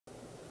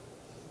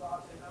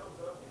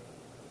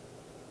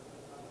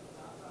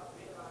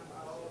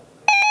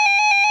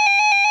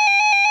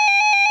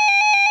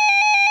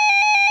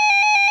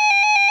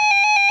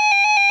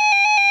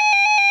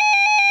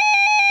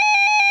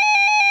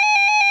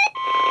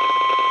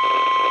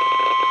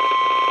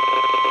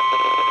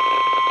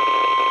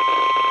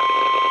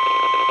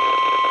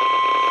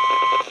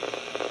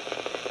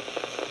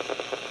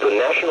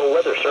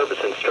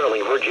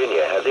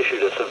Virginia has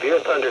issued a severe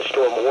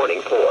thunderstorm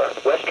warning for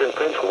western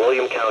Prince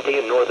William County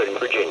in northern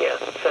Virginia,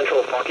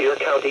 central FAUQUIER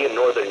County in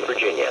northern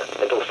Virginia,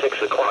 until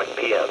 6 o'clock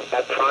p.m.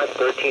 At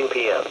 5:13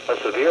 p.m., a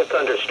severe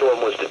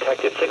thunderstorm was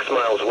detected 6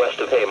 miles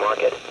west of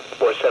Haymarket,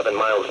 or 7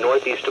 miles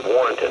northeast of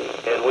Warrenton,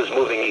 and was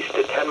moving east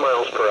at 10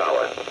 miles per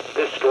hour.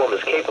 This storm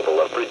is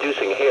capable of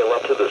producing hail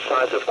up to the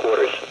size of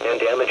quarters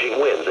and damaging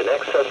winds in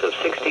excess of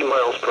 60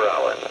 miles per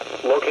hour.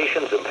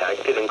 Locations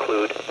impacted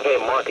include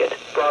Haymarket,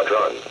 Broad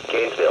Run,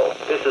 Gainesville.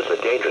 This is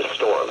a dangerous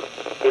storm.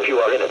 If you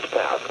are in its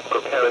path,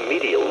 prepare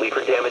immediately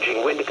for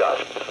damaging wind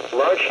gusts,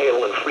 large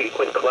hail and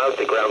frequent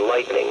cloud-to-ground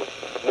lightning.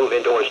 Move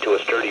indoors to a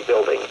sturdy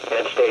building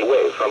and stay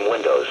away from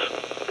windows.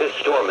 This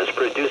storm is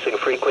producing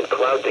frequent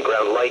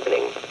cloud-to-ground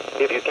lightning.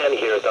 If you can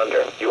hear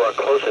thunder, you are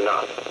close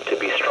enough to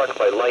be struck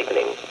by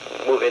lightning.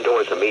 Move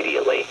indoors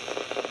immediately.